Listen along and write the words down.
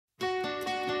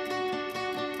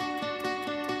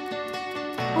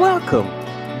Welcome.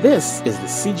 This is the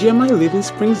CGMI Living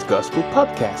Springs Gospel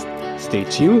Podcast. Stay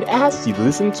tuned as you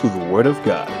listen to the Word of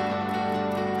God.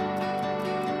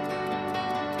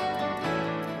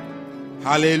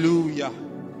 Hallelujah.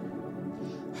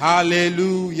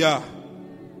 Hallelujah.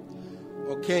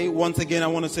 Okay, once again, I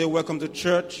want to say welcome to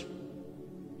church.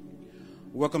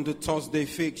 Welcome to Thursday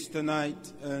Fix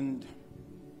tonight. And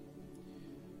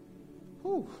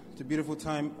it's a beautiful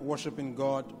time worshiping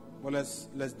God. Well,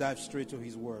 let's dive straight to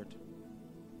His Word.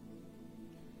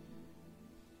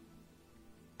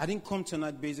 I didn't come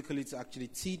tonight basically to actually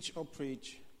teach or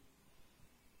preach.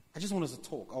 I just want us to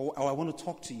talk. I want to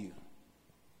talk to you.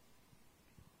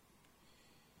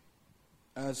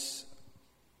 As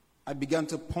I began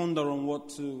to ponder on what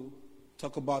to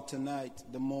talk about tonight,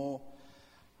 the more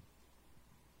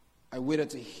I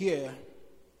waited to hear,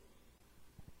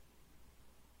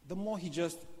 the more He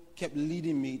just kept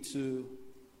leading me to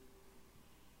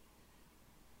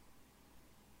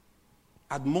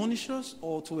admonish us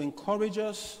or to encourage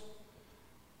us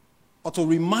or to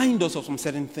remind us of some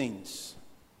certain things.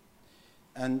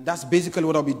 And that's basically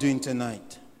what I'll be doing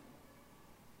tonight.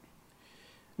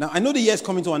 Now, I know the year is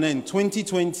coming to an end.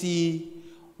 2020,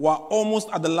 we're almost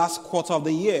at the last quarter of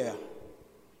the year.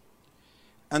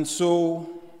 And so,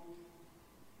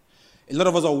 a lot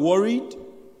of us are worried.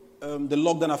 The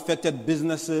lockdown affected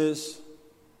businesses.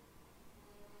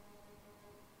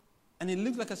 And it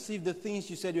looks like as if the things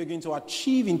you said you were going to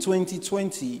achieve in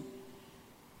 2020,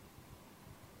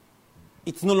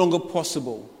 it's no longer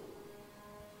possible.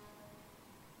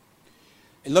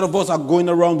 A lot of us are going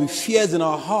around with fears in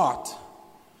our heart,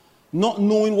 not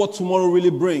knowing what tomorrow really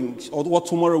brings or what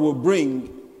tomorrow will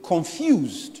bring,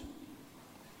 confused.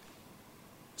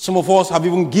 Some of us have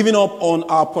even given up on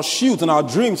our pursuit and our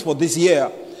dreams for this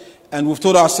year, and we've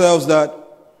told ourselves that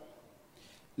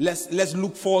let's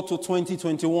look forward to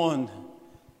 2021.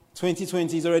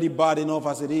 2020 is already bad enough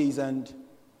as it is, and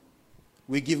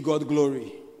we give God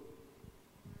glory.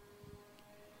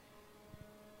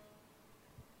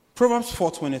 Proverbs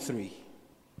 4:23.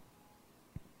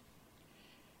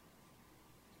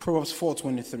 Proverbs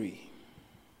 4:23.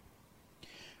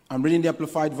 I'm reading the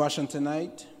Amplified Version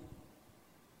tonight.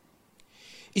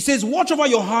 It says, watch over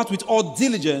your heart with all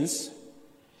diligence.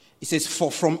 It says, for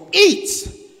from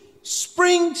it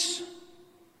springs,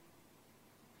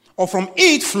 or from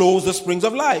it flows the springs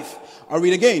of life. I'll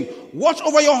read again. Watch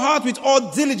over your heart with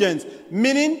all diligence,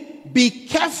 meaning be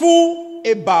careful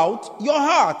about your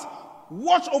heart.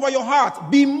 Watch over your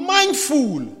heart. Be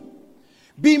mindful.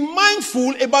 Be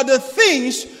mindful about the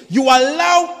things you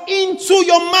allow into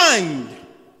your mind.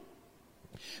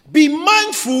 Be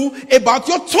mindful about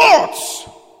your thoughts.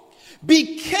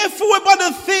 Be careful about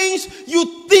the things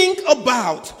you think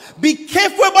about. Be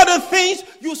careful about the things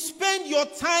you spend your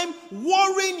time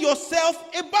worrying yourself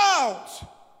about.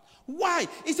 Why?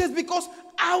 It says because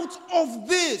out of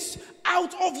this,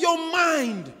 out of your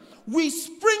mind, we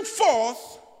spring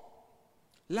forth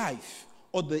life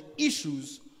or the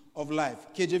issues of life.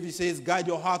 KJV says, guide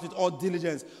your heart with all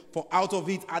diligence, for out of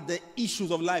it are the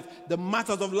issues of life, the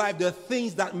matters of life, the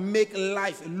things that make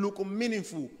life look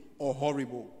meaningful or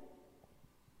horrible.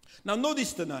 Now, know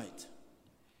this tonight.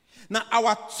 Now,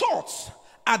 our thoughts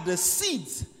are the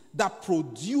seeds that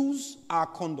produce our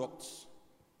conduct.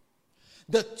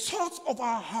 The thoughts of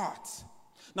our heart.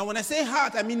 Now, when I say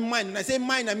heart, I mean mind. When I say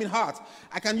mind, I mean heart.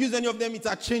 I can use any of them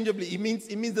interchangeably. It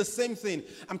means the same thing.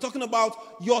 I'm talking about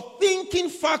your thinking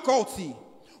faculty.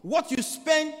 What you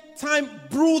spend time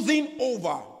brooding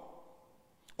over.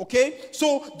 Okay?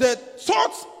 So, the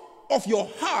thoughts of your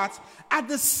heart are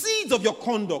the seeds of your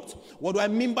conduct. What do I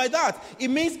mean by that? It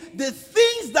means the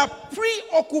things that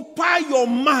preoccupy your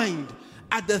mind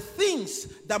are the things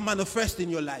that manifest in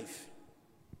your life.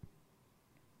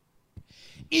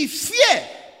 If fear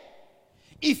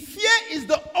is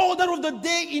the order of the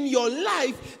day in your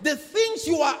life, the things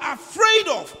you are afraid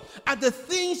of are the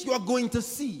things you are going to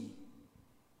see.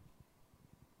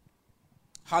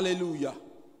 Hallelujah.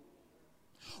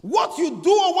 What you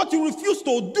do or what you refuse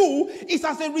to do is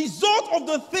as a result of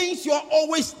the things you are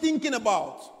always thinking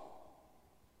about.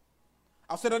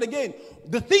 I'll say that again.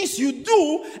 The things you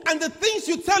do and the things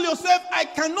you tell yourself I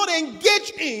cannot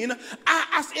engage in are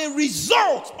as a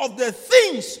result of the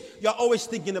things you're always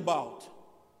thinking about.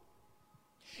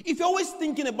 If you're always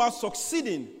thinking about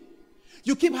succeeding,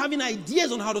 you keep having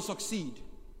ideas on how to succeed.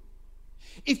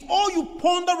 If all you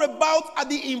ponder about are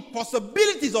the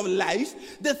impossibilities of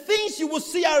life, the things you will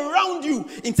see around you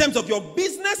in terms of your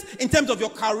business, in terms of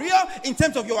your career, in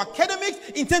terms of your academics,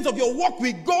 in terms of your walk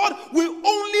with God, will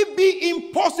only be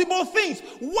impossible things.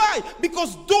 Why?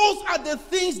 Because those are the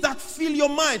things that fill your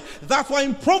mind. That's why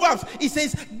in Proverbs it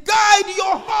says, guide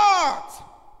your heart.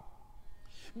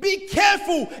 Be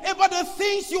careful about the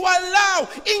things you allow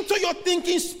into your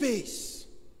thinking space.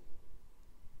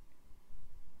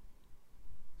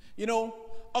 You know,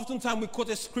 oftentimes we quote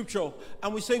a scripture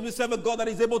and we say we serve a God that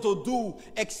is able to do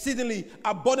exceedingly,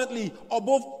 abundantly,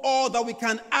 above all that we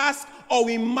can ask or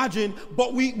imagine.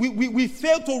 But we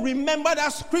fail to remember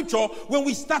that scripture when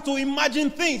we start to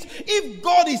imagine things. If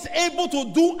God is able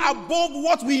to do above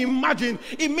what we imagine,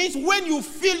 it means when you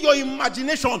fill your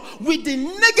imagination with the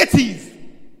negative,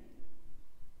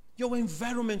 your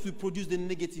environment will produce the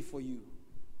negative for you.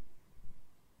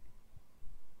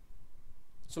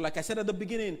 So like I said at the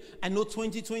beginning, I know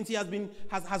 2020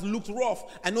 has looked rough.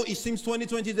 I know it seems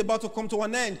 2020 is about to come to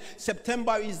an end.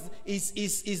 September is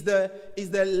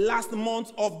the last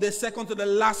month of the second to the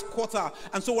last quarter.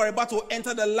 And so we're about to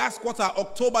enter the last quarter,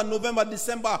 October, November,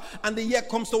 December, and the year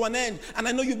comes to an end. And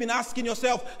I know you've been asking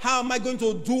yourself, how am I going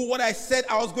to do what I said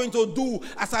I was going to do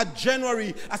as at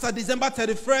January, as at December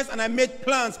 31st, and I made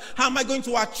plans. How am I going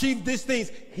to achieve these things?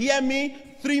 Hear me,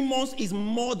 3 months is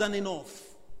more than enough.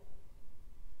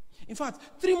 In fact,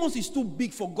 3 months is too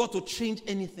big for God to change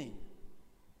anything.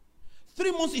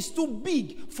 3 months is too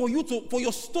big for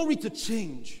your story to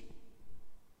change.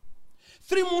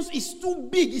 3 months is too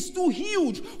big, it's too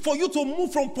huge for you to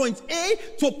move from point A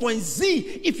to point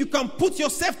Z if you can put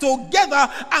yourself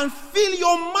together and fill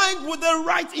your mind with the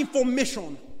right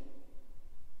information.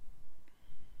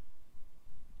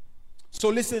 So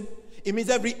listen, it means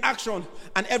every action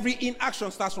and every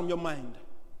inaction starts from your mind.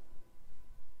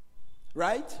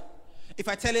 Right? If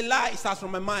I tell a lie, it starts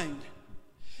from my mind.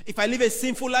 If I live a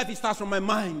sinful life, it starts from my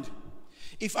mind.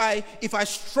 If I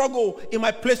struggle in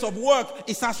my place of work,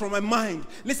 it starts from my mind.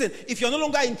 Listen, if you're no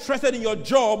longer interested in your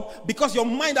job because your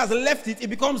mind has left it, it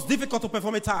becomes difficult to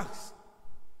perform a task.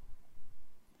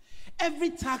 Every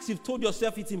task you've told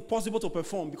yourself it's impossible to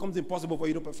perform becomes impossible for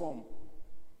you to perform.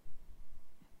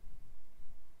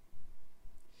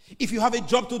 If you have a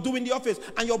job to do in the office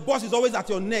and your boss is always at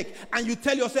your neck and you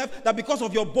tell yourself that because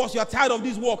of your boss you are tired of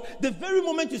this work, the very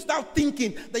moment you start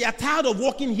thinking that you are tired of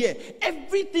working here,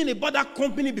 everything about that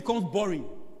company becomes boring.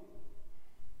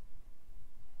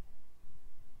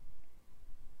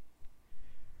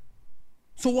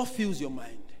 So what fills your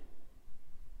mind?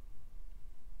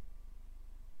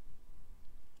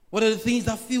 What are the things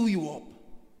that fill you up?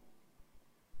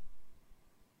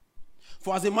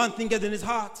 For as a man thinketh in his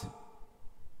heart,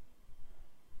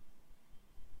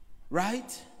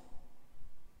 right?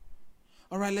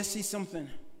 All right, let's see something.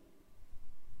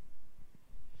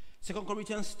 2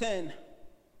 Corinthians 10.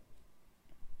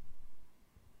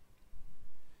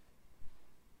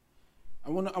 I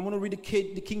want to read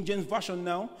the King James Version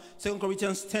now. 2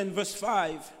 Corinthians 10 verse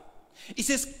 5. It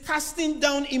says, casting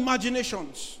down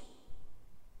imaginations.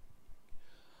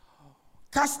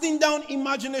 Casting down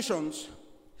imaginations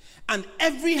and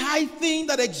every high thing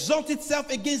that exalts itself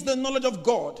against the knowledge of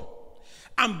God,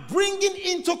 and bringing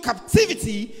into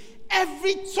captivity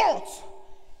every thought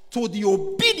to the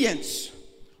obedience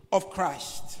of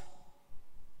Christ.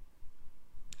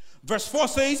 Verse 4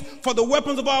 says, for the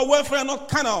weapons of our warfare are not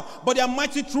carnal, but they are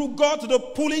mighty through God to the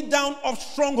pulling down of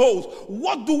strongholds.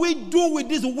 What do we do with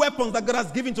these weapons that God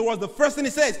has given to us? The first thing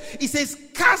it says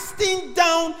casting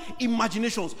down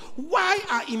imaginations. Why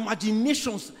are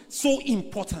imaginations so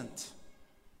important?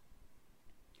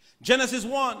 Genesis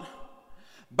 1.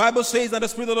 Bible says that the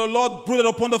Spirit of the Lord brooded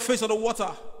upon the face of the water.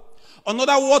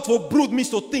 Another word for brood means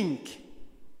to think.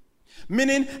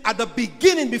 Meaning, at the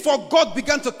beginning, before God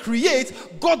began to create,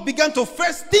 God began to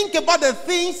first think about the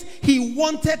things he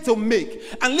wanted to make.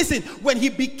 And listen, when he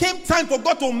became time for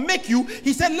God to make you,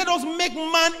 he said, let us make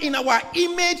man in our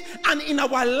image and in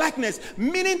our likeness.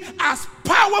 Meaning, as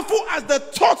powerful as the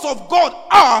thoughts of God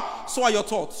are, so are your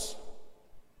thoughts.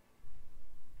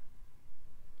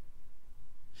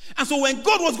 And so when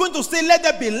God was going to say, let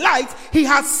there be light, he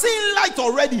had seen light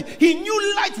already. He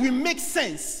knew light will make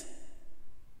sense.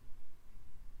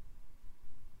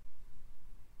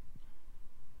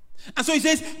 And so he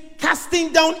says,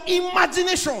 casting down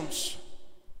imaginations.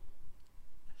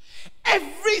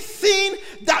 Everything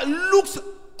that looks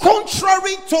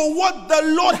contrary to what the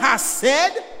Lord has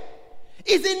said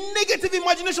is a negative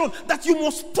imagination that you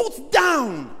must put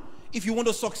down if you want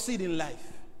to succeed in life.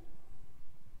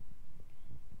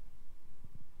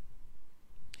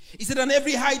 He said, and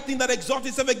every high thing that exalts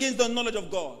itself against the knowledge of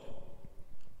God.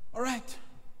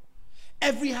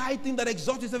 every high thing that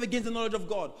exalts itself against the knowledge of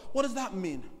God. What does that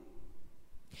mean?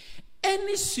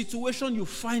 Any situation you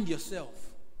find yourself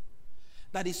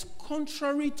that is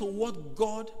contrary to what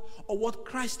God or what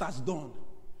Christ has done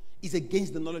is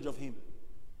against the knowledge of Him.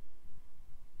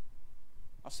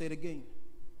 I'll say it again.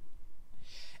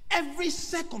 Every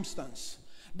circumstance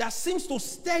that seems to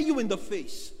stare you in the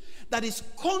face, that is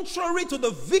contrary to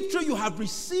the victory you have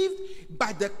received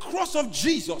by the cross of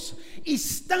Jesus, is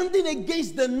standing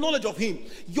against the knowledge of Him.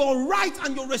 Your right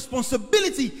and your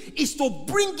responsibility is to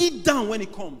bring it down when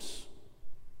it comes.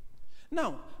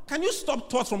 Now, can you stop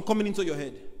thoughts from coming into your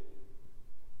head?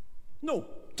 No,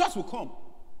 thoughts will come.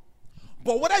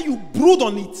 But whether you brood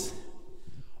on it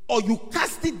or you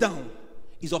cast it down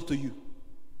is up to you.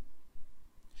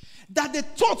 That the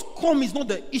thought come is not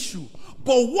the issue,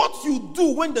 but what you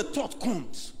do when the thought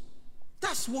comes,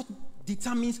 that's what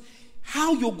determines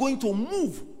how you're going to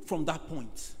move from that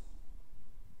point.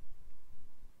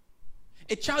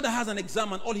 A child that has an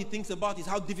exam and all he thinks about is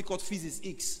how difficult physics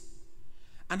is,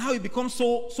 and how it becomes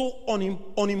so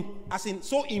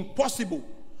impossible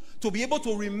to be able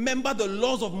to remember the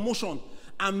laws of motion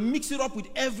and mix it up with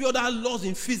every other laws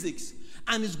in physics,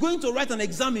 and is going to write an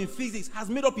exam in physics, has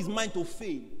made up his mind to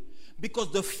fail.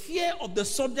 Because the fear of the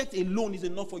subject alone is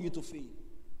enough for you to fail.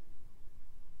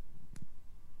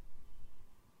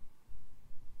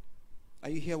 Are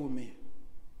you here with me?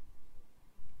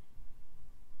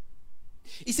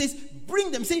 It says,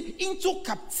 bring them, say, into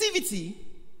captivity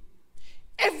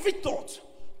every thought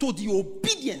to the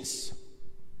obedience.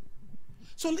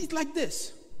 So it's like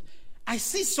this. I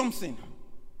see something.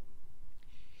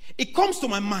 It comes to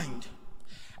my mind.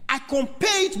 I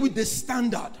compare it with the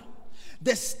standard.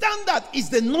 The standard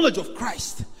is the knowledge of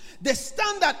Christ. The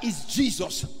standard is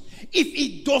Jesus. If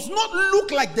it does not look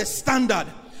like the standard,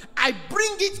 I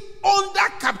bring it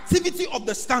under captivity of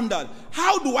the standard.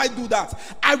 How do I do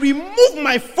that? I remove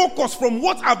my focus from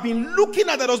what I've been looking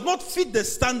at that does not fit the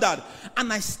standard,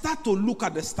 and I start to look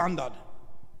at the standard.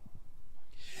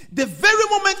 The very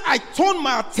moment I turn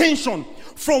my attention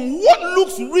from what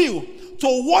looks real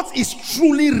to what is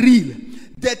truly real,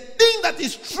 the thing that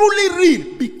is truly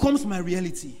real becomes my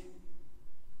reality.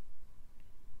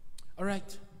 All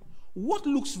right. What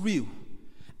looks real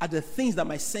are the things that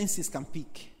my senses can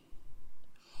pick.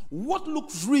 What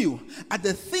looks real are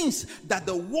the things that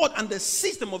the world and the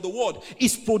system of the world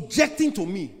is projecting to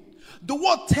me. The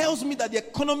world tells me that the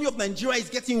economy of Nigeria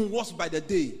is getting worse by the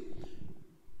day.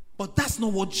 But that's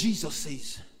not what Jesus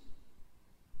says.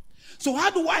 So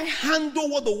how do I handle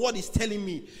what the word is telling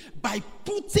me? By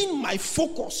putting my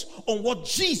focus on what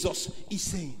Jesus is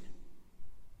saying.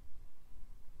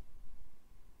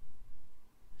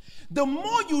 The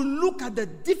more you look at the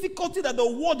difficulty that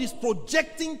the world is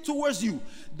projecting towards you,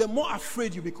 the more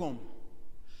afraid you become.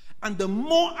 And the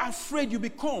more afraid you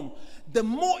become, the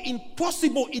more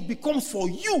impossible it becomes for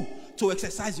you to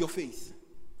exercise your faith.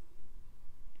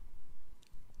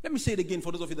 Let me say it again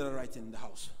for those of you that are writing in the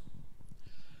house.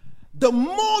 The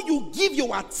more you give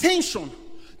your attention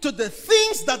to the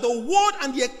things that the world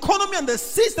and the economy and the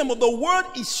system of the world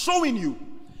is showing you,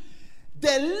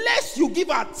 the less you give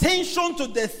attention to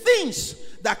the things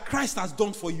that Christ has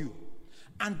done for you,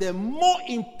 and the more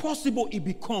impossible it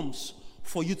becomes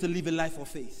for you to live a life of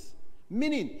faith.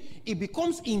 Meaning, it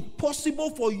becomes impossible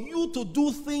for you to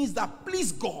do things that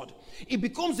please God. It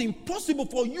becomes impossible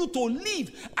for you to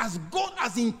live as God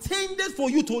has intended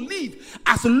for you to live,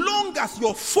 as long as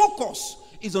your focus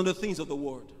is on the things of the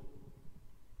world.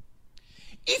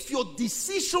 If your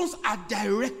decisions are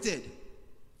directed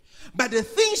by the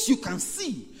things you can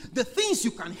see, the things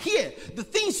you can hear, the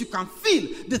things you can feel,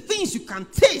 the things you can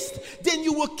taste, then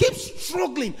you will keep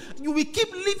struggling. You will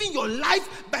keep living your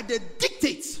life by the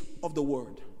dictates of the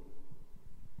word.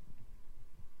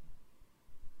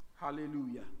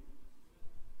 Hallelujah.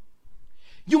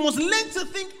 You must learn to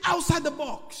think outside the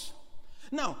box.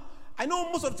 Now, I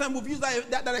know most of the time we've used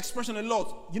that expression a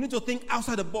lot. You need to think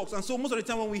outside the box. And so most of the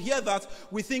time when we hear that,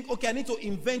 we think, okay, I need to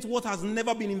invent what has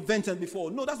never been invented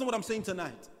before. No, that's not what I'm saying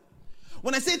tonight.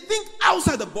 When I say think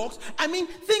outside the box, I mean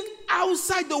think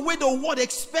outside the way the world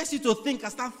expects you to think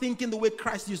and start thinking the way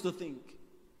Christ used to think.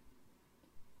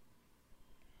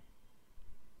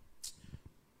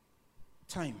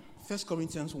 Time. 1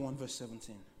 Corinthians 1 verse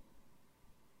 17.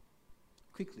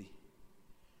 Quickly.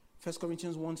 1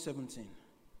 Corinthians 1:17.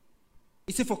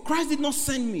 It said, for Christ did not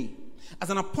send me as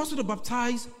an apostle to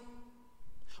baptize,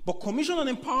 but commissioned and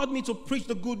empowered me to preach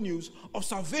the good news of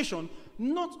salvation,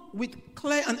 not with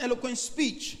clear and eloquent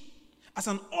speech, as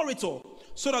an orator,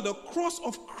 so that the cross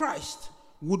of Christ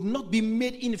would not be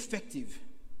made ineffective.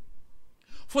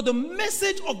 For the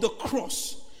message of the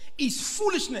cross is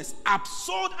foolishness,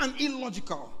 absurd and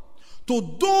illogical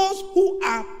to those who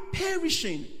are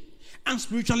perishing and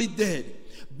spiritually dead,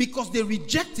 because they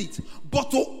reject it.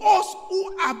 But to us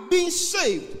who are being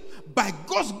saved by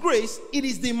God's grace, it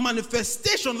is the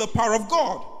manifestation of the power of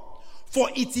God. For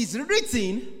it is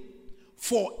written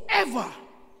forever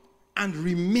and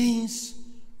remains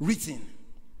written,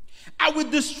 I will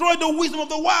destroy the wisdom of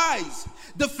the wise,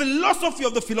 the philosophy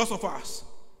of the philosophers,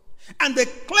 and the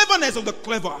cleverness of the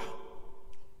clever.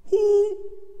 Who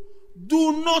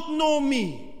do not know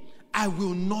me, I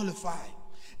will nullify.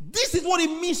 This is what it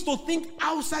means to think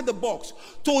outside the box,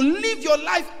 to live your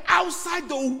life outside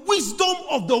the wisdom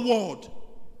of the world,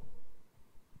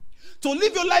 to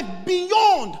live your life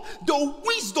beyond the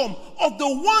wisdom of the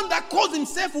one that calls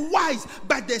himself wise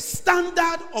by the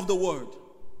standard of the word.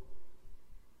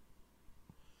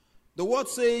 The word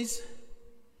says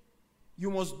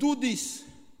you must do this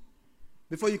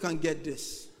before you can get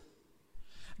this.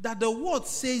 That the word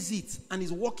says it and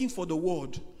is working for the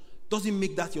word doesn't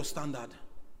make that your standard.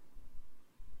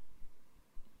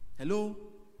 Hello?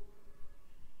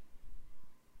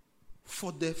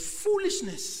 For the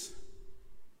foolishness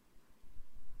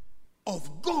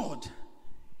of God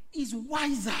is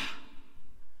wiser,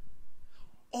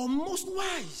 or most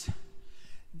wise,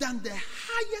 than the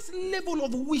highest level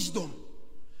of wisdom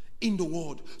in the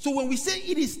world. So when we say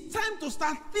it is time to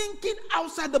start thinking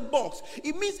outside the box,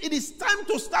 it means it is time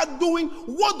to start doing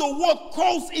what the world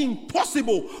calls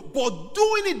impossible, but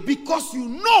doing it because you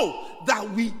know that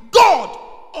with God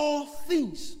all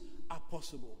things are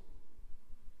possible.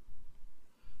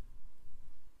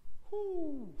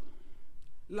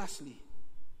 Lastly,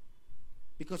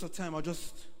 because of time,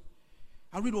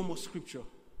 I'll read one more scripture.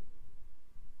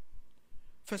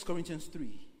 1 Corinthians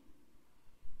 3.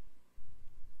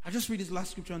 I'll just read this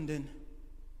last scripture and then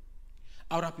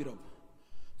I'll wrap it up.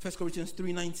 1 Corinthians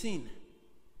 3:19.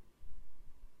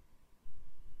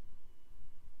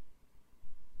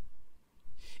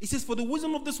 It says, for the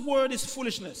wisdom of this world is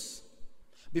foolishness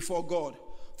before God.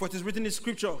 For it is written in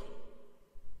scripture,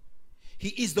 he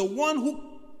is the one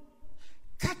who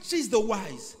catches the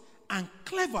wise and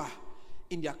clever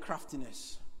in their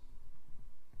craftiness.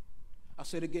 I'll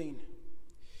say it again.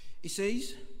 It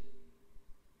says,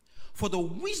 for the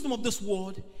wisdom of this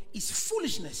world is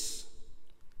foolishness.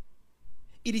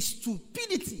 It is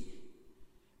stupidity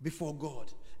before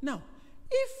God. Now,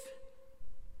 if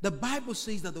the Bible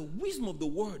says that the wisdom of the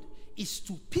world is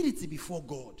stupidity before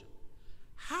God,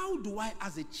 how do I,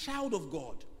 as a child of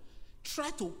God, try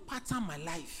to pattern my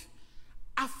life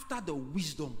after the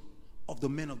wisdom of the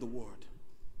men of the world?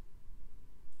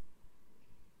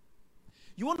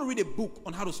 You want to read a book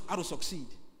on how to succeed?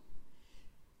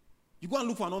 You go and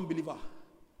look for an unbeliever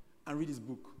and read his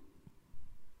book.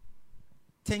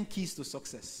 10 Keys to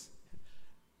Success.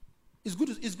 It's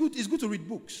good to read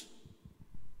books.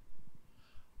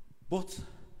 But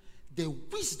the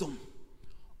wisdom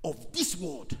of this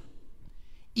world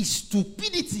is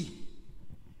stupidity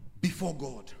before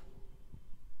God.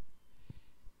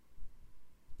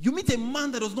 You meet a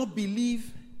man that does not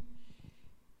believe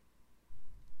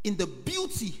in the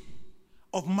beauty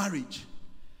of marriage,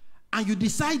 and you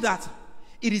decide that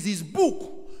it is his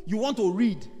book you want to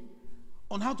read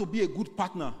on how to be a good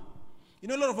partner. You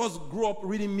know, a lot of us grew up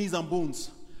reading Mise and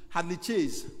Bones, Hadley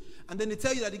Chase, and then they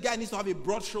tell you that the guy needs to have a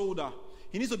broad shoulder.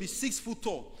 He needs to be 6 foot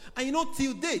tall. And you know,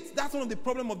 till date, that's one of the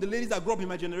problems of the ladies that grew up in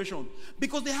my generation.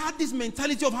 Because they had this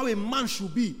mentality of how a man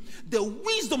should be. The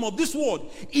wisdom of this world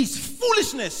is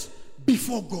foolishness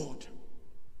before God.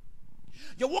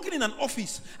 You're working in an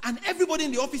office, and everybody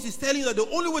in the office is telling you that the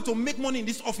only way to make money in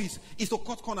this office is to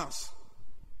cut corners.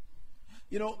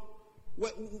 You know,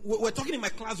 we're talking in my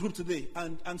class group today,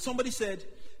 and somebody said,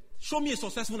 show me a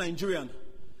successful Nigerian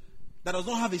that does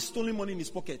not have a stolen money in his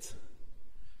pocket.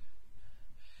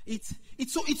 It's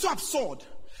so absurd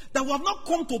that we have not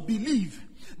come to believe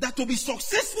that to be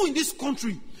successful in this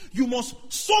country, you must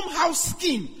somehow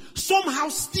scheme, somehow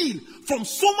steal from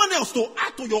someone else to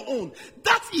add to your own.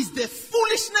 That is the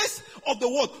foolishness of the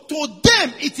world. To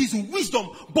them, it is wisdom,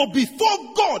 but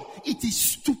before God, it is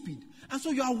stupid. And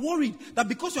so you are worried that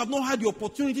because you have not had the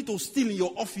opportunity to steal in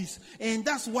your office, and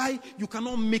that's why you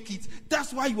cannot make it.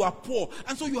 That's why you are poor.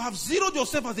 And so you have zeroed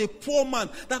yourself as a poor man,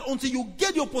 that until you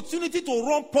get the opportunity to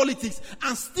run politics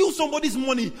and steal somebody's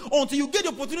money, or until you get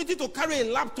the opportunity to carry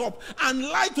a laptop and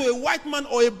lie to a white man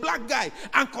or a black guy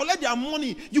and collect their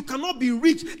money, you cannot be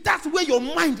rich. That's where your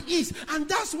mind is. And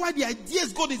that's why the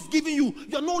ideas God is giving you,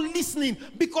 you're not listening,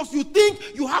 because you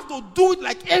think you have to do it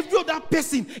like every other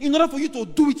person in order for you to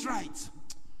do it right.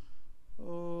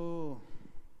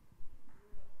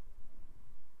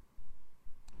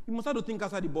 You must have to think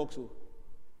outside the box. Oh.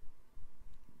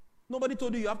 Nobody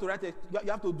told you have to write you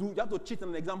have to cheat in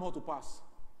an exam hall to pass.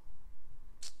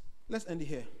 Let's end it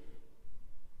here.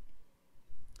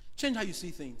 Change how you see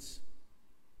things.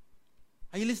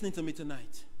 Are you listening to me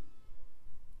tonight?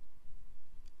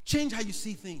 Change how you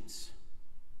see things.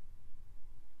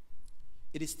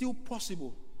 It is still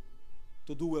possible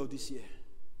to do well this year.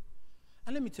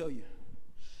 And let me tell you,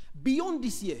 beyond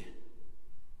this year,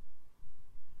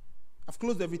 I've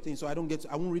closed everything, so I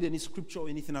won't read any scripture or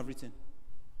anything I've written.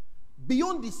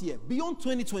 Beyond this year, beyond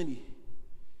 2020,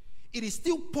 it is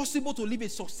still possible to live a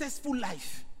successful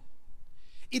life.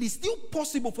 It is still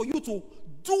possible for you to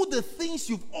do the things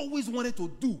you've always wanted to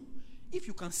do if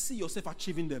you can see yourself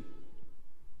achieving them.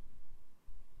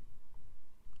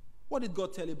 What did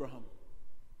God tell Abraham?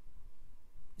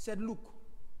 He said, look,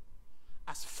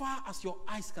 as far as your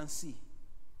eyes can see,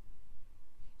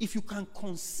 if you can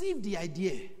conceive the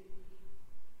idea,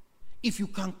 if you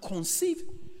can conceive,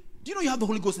 do you know you have the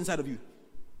Holy Ghost inside of you?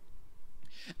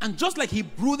 And just like he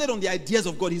brooded on the ideas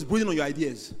of God, he's brooding on your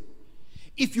ideas.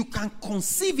 If you can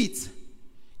conceive it,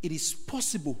 it is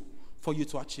possible for you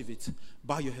to achieve it.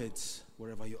 Bow your heads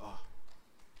wherever you are.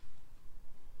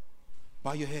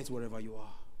 Bow your heads wherever you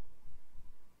are.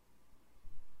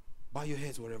 Bow your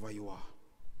heads wherever you are.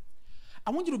 I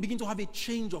want you to begin to have a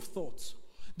change of thoughts.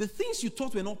 The things you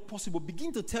thought were not possible,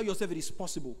 begin to tell yourself it is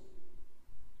possible.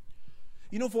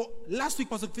 You know, for last week,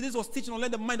 Pastor Fides was teaching on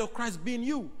let the mind of Christ be in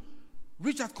you.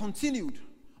 Richard continued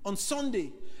on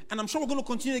Sunday, and I'm sure we're going to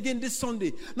continue again this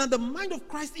Sunday. Now, the mind of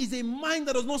Christ is a mind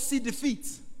that does not see defeat.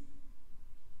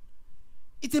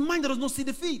 It's a mind that does not see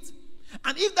defeat.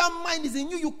 And if that mind is in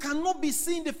you, you cannot be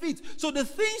seeing defeat. So the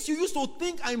things you used to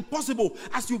think are impossible,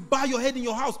 as you bow your head in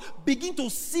your house, begin to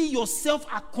see yourself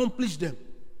accomplish them.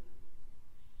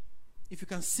 If you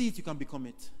can see it, you can become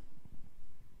it.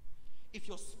 If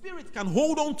your spirit can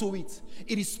hold on to it,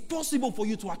 it is possible for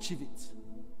you to achieve it.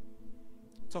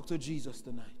 Talk to Jesus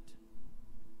tonight.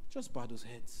 Just bow those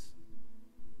heads.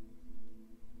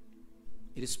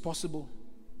 It is possible.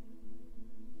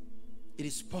 It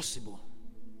is possible.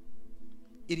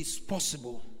 It is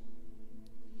possible.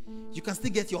 You can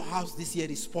still get your house this year.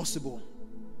 It is possible.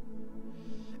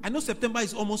 I know September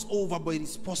is almost over, but it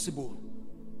is possible.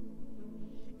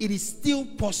 It is still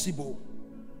possible.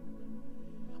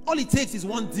 All it takes is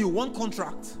one deal, one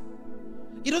contract.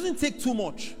 It doesn't take too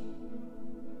much.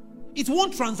 It's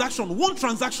one transaction. One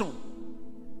transaction.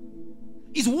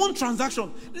 It's one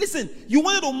transaction. Listen, you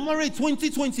wanted to marry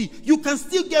 2020. You can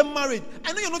still get married.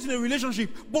 I know you're not in a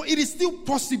relationship, but it is still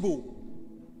possible.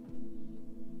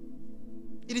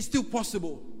 It is still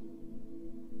possible.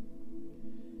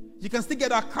 You can still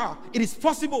get a car. It is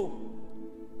possible.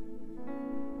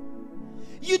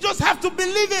 You just have to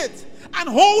believe it and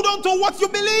hold on to what you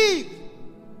believe,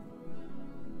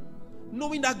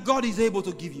 knowing that God is able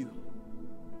to give you.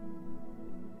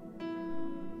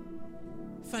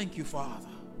 Thank you, Father.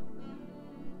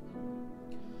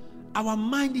 Our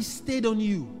mind is stayed on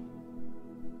you,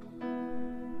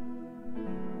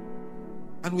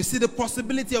 and we see the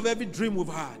possibility of every dream we've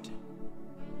had.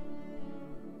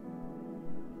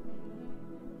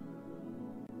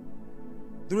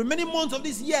 The remaining months of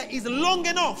this year is long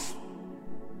enough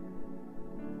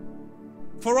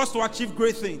for us to achieve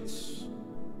great things.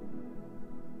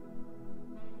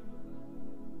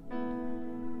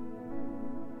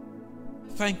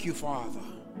 Thank you, Father.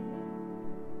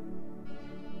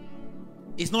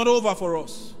 It's not over for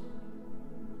us.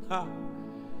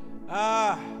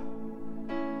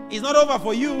 It's not over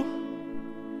for you.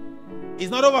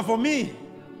 It's not over for me.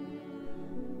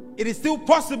 It is still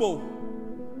possible.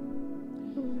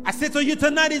 I say to you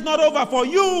tonight, it's not over for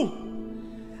you,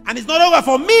 and it's not over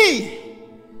for me.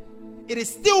 It is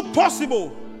still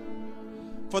possible.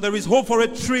 For there is hope for a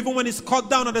tree, even when it's cut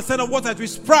down and the scent of water it will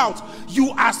sprout. You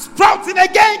are sprouting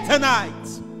again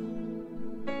tonight.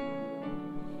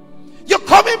 You're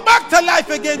coming back to life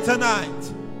again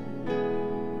tonight.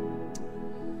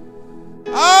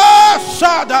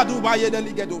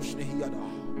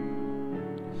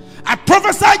 I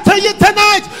prophesy to you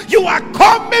tonight, you are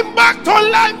coming back to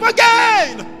life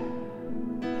again.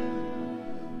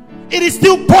 It is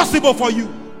still possible for you.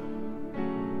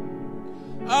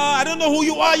 I don't know who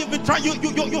you are. You've been trying.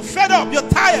 You're fed up. You're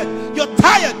tired. You're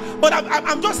tired. But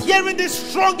I'm just hearing this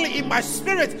strongly in my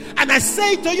spirit, and I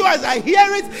say to you as I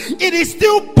hear it, it is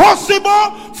still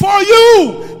possible for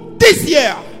you this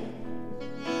year.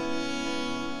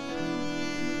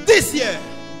 This year.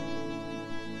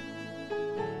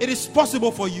 It is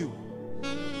possible for you.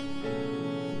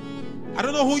 I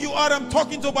don't know who you are I'm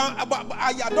talking to about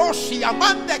Ayadoshi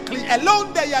Amanda Kli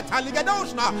alone de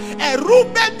Yataligadoshna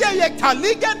Erube de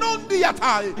Yataliganon de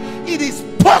Yatai. It is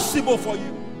possible for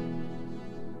you.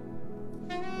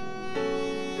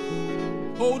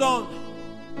 Hold on.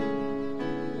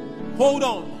 Hold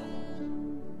on.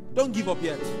 Don't give up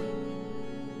yet.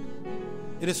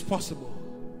 It is possible.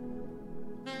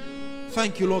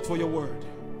 Thank you, Lord, for your word.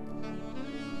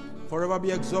 Forever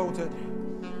be exalted.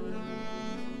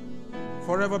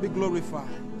 Forever be glorified.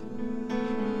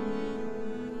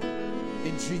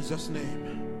 In Jesus'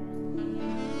 name.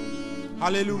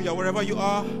 Hallelujah. Wherever you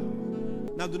are.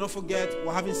 Now do not forget,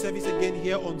 we're having service again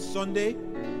here on Sunday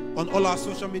on all our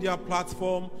social media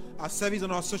platform. Our service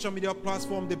on our social media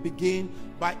platform, they begin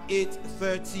by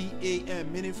 8:30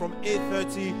 a.m. Meaning from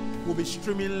 8:30 we'll be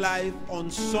streaming live on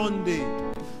Sunday.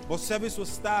 But service will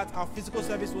start, our physical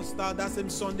service will start that same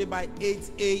Sunday by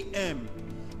 8 a.m.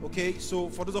 Okay, so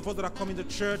for those of us that are coming to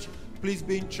church, please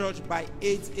be in church by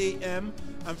 8 a.m.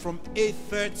 And from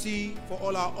 8:30 for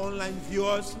all our online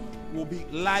viewers, we'll be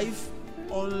live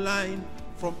online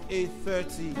from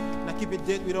 8:30. Now keep a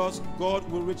date with us. God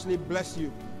will richly bless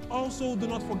you. Also, do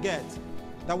not forget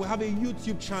that we have a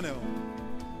YouTube channel.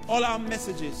 All our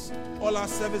messages, all our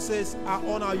services are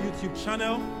on our YouTube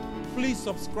channel. Please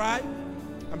subscribe.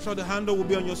 I'm sure the handle will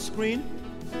be on your screen.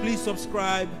 Please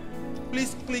subscribe.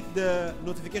 Please click the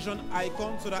notification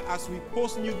icon so that as we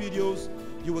post new videos,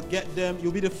 you will get them.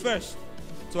 You'll be the first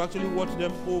to actually watch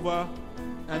them over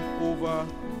and over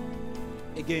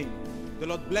again. The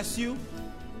Lord bless you.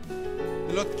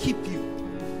 The Lord keep you.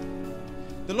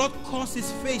 The Lord cause his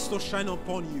face to shine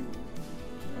upon you.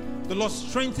 The Lord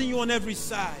strengthen you on every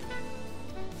side.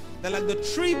 That like the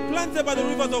tree planted by the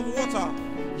rivers of water,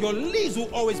 your leaves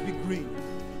will always be green.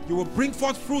 You will bring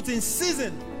forth fruit in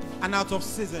season and out of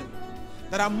season.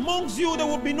 That amongst you there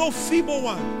will be no feeble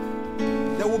one.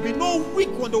 There will be no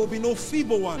weak one. There will be no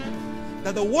feeble one.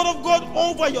 That the word of God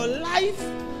over your life,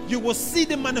 you will see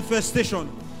the manifestation.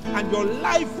 And your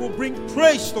life will bring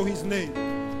praise to his name.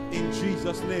 In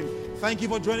Jesus' name. Thank you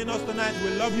for joining us tonight. We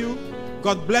love you.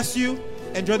 God bless you.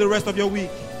 Enjoy the rest of your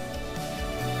week.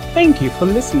 Thank you for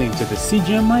listening to the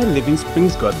CGMI Living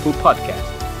Springs Gospel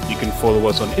Podcast. You can follow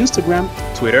us on Instagram,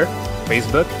 Twitter,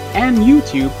 Facebook, and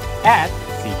YouTube at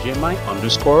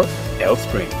CGMI_L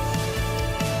Springs.